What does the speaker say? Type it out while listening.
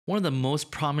One of the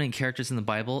most prominent characters in the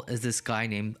Bible is this guy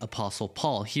named Apostle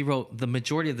Paul. He wrote the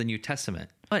majority of the New Testament.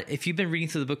 But if you've been reading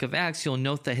through the book of Acts, you'll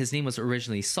note that his name was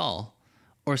originally Saul,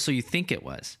 or so you think it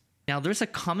was. Now, there's a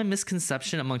common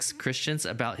misconception amongst Christians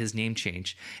about his name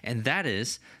change, and that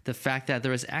is the fact that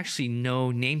there is actually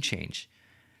no name change.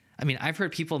 I mean, I've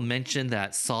heard people mention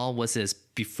that Saul was his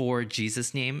before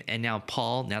Jesus name, and now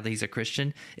Paul, now that he's a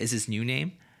Christian, is his new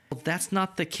name. Well, that's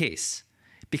not the case,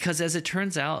 because as it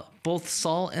turns out, both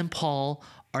Saul and Paul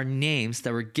are names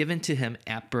that were given to him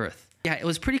at birth. Yeah, it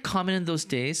was pretty common in those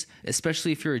days,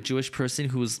 especially if you're a Jewish person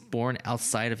who was born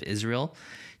outside of Israel,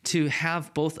 to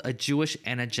have both a Jewish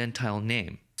and a Gentile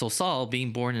name. So Saul,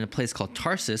 being born in a place called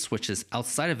Tarsus, which is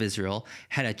outside of Israel,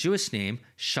 had a Jewish name,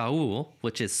 Shaul,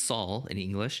 which is Saul in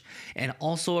English, and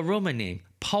also a Roman name,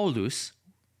 Paulus,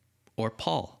 or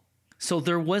Paul. So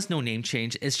there was no name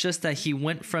change. It's just that he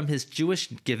went from his Jewish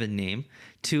given name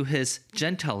to his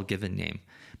Gentile given name.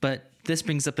 But this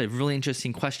brings up a really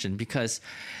interesting question, because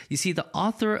you see, the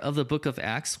author of the book of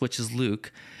Acts, which is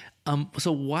Luke,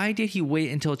 so why did he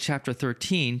wait until chapter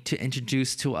 13 to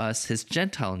introduce to us his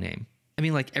Gentile name? I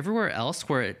mean, like everywhere else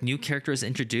where a new character is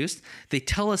introduced, they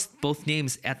tell us both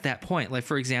names at that point. Like,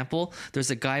 for example,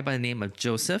 there's a guy by the name of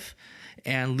Joseph,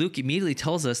 and Luke immediately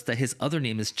tells us that his other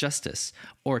name is Justus,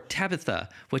 or Tabitha,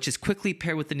 which is quickly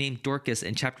paired with the name Dorcas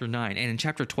in chapter 9. And in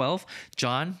chapter 12,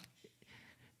 John,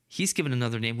 he's given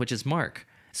another name, which is Mark.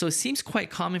 So it seems quite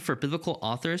common for biblical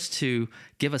authors to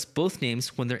give us both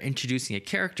names when they're introducing a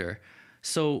character.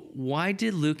 So why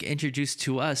did Luke introduce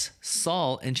to us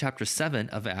Saul in chapter 7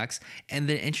 of Acts and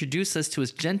then introduce us to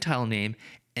his Gentile name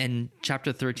in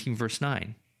chapter 13, verse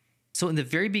 9? So in the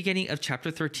very beginning of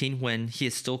chapter 13, when he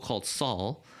is still called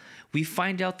Saul, we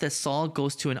find out that Saul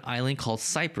goes to an island called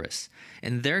Cyprus.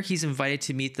 And there he's invited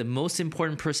to meet the most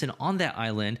important person on that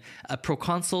island, a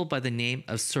proconsul by the name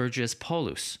of Sergius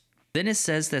Paulus. Then it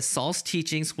says that Saul's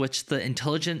teachings, which the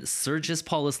intelligent Sergius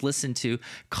Paulus listened to,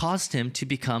 caused him to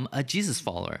become a Jesus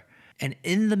follower. And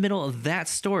in the middle of that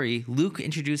story, Luke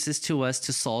introduces to us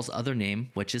to Saul's other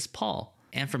name, which is Paul.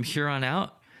 And from here on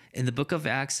out, in the book of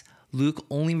Acts, Luke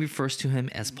only refers to him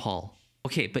as Paul.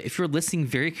 Okay, but if you're listening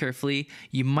very carefully,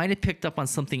 you might have picked up on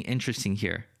something interesting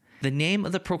here. The name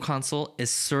of the proconsul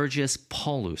is Sergius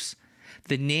Paulus.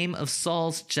 The name of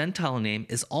Saul's Gentile name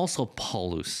is also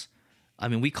Paulus. I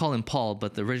mean, we call him Paul,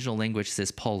 but the original language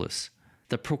says Paulus.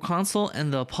 The proconsul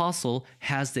and the apostle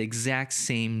has the exact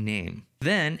same name.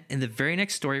 Then, in the very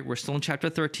next story, we're still in chapter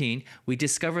 13, we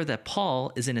discover that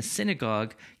Paul is in a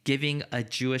synagogue giving a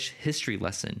Jewish history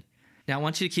lesson. Now, I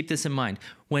want you to keep this in mind.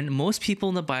 When most people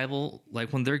in the Bible,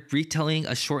 like when they're retelling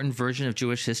a shortened version of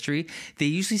Jewish history, they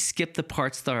usually skip the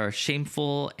parts that are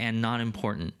shameful and not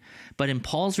important. But in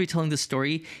Paul's retelling the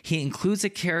story, he includes a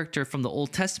character from the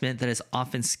Old Testament that is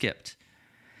often skipped.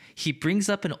 He brings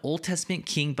up an Old Testament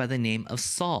king by the name of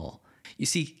Saul. You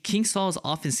see, King Saul is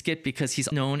often skipped because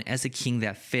he's known as a king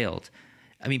that failed.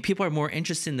 I mean, people are more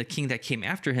interested in the king that came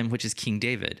after him, which is King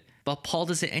David. But Paul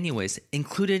does it anyways.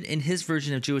 Included in his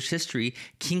version of Jewish history,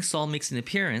 King Saul makes an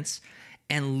appearance,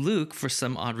 and Luke, for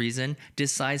some odd reason,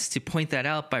 decides to point that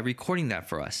out by recording that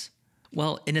for us.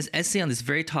 Well, in his essay on this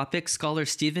very topic, scholar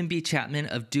Stephen B. Chapman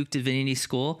of Duke Divinity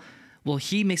School, well,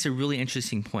 he makes a really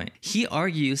interesting point. He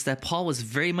argues that Paul was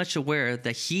very much aware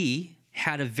that he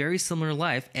had a very similar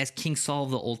life as King Saul of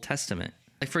the Old Testament.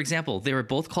 Like, for example, they were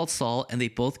both called Saul, and they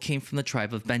both came from the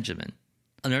tribe of Benjamin.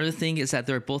 Another thing is that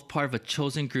they're both part of a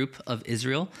chosen group of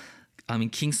Israel. I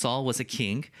mean, King Saul was a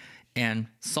king, and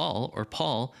Saul, or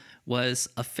Paul, was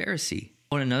a Pharisee.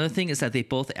 And another thing is that they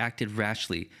both acted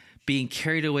rashly, being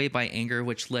carried away by anger,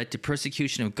 which led to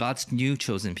persecution of God's new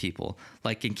chosen people.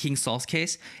 Like in King Saul's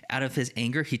case, out of his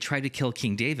anger, he tried to kill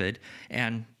King David.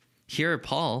 And here,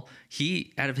 Paul,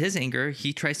 out of his anger,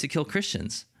 he tries to kill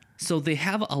Christians. So they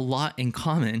have a lot in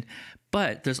common,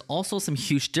 but there's also some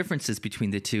huge differences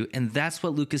between the two, and that's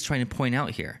what Luke is trying to point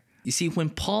out here. You see, when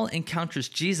Paul encounters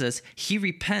Jesus, he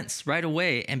repents right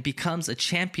away and becomes a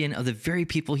champion of the very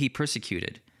people he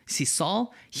persecuted. See,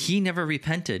 Saul, he never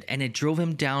repented, and it drove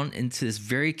him down into this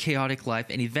very chaotic life,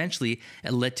 and eventually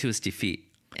it led to his defeat.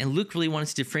 And Luke really wanted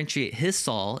to differentiate his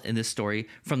Saul in this story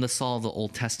from the Saul of the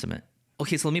Old Testament.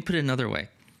 Okay, so let me put it another way.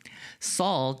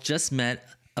 Saul just met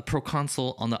a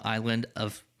proconsul on the island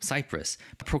of Cyprus.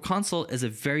 A proconsul is a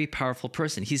very powerful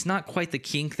person. He's not quite the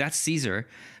king, that's Caesar,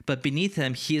 but beneath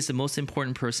him, he is the most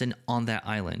important person on that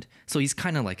island. So he's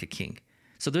kind of like a king.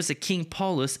 So there's a King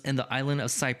Paulus in the island of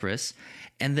Cyprus,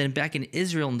 and then back in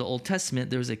Israel in the Old Testament,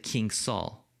 there was a King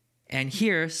Saul. And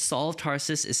here, Saul of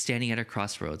Tarsus is standing at a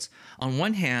crossroads. On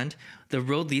one hand, the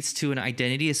road leads to an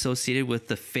identity associated with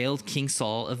the failed King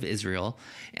Saul of Israel,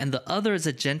 and the other is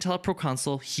a Gentile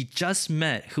proconsul he just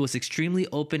met who was extremely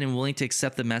open and willing to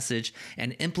accept the message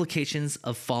and implications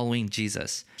of following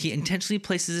Jesus. He intentionally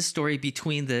places his story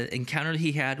between the encounter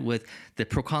he had with the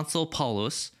proconsul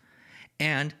Paulus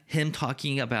and him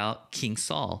talking about King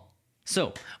Saul.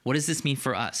 So, what does this mean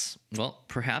for us? Well,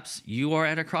 perhaps you are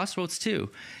at a crossroads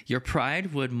too. Your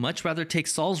pride would much rather take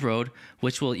Saul's road,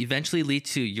 which will eventually lead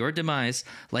to your demise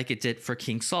like it did for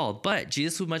King Saul. But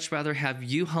Jesus would much rather have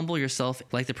you humble yourself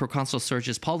like the proconsul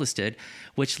Sergius Paulus did,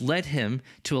 which led him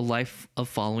to a life of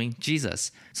following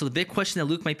Jesus. So the big question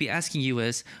that Luke might be asking you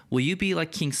is, will you be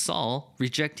like King Saul,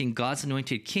 rejecting God's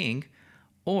anointed king,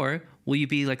 or will you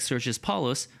be like Sergius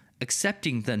Paulus,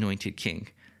 accepting the anointed king?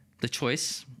 The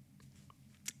choice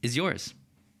is yours.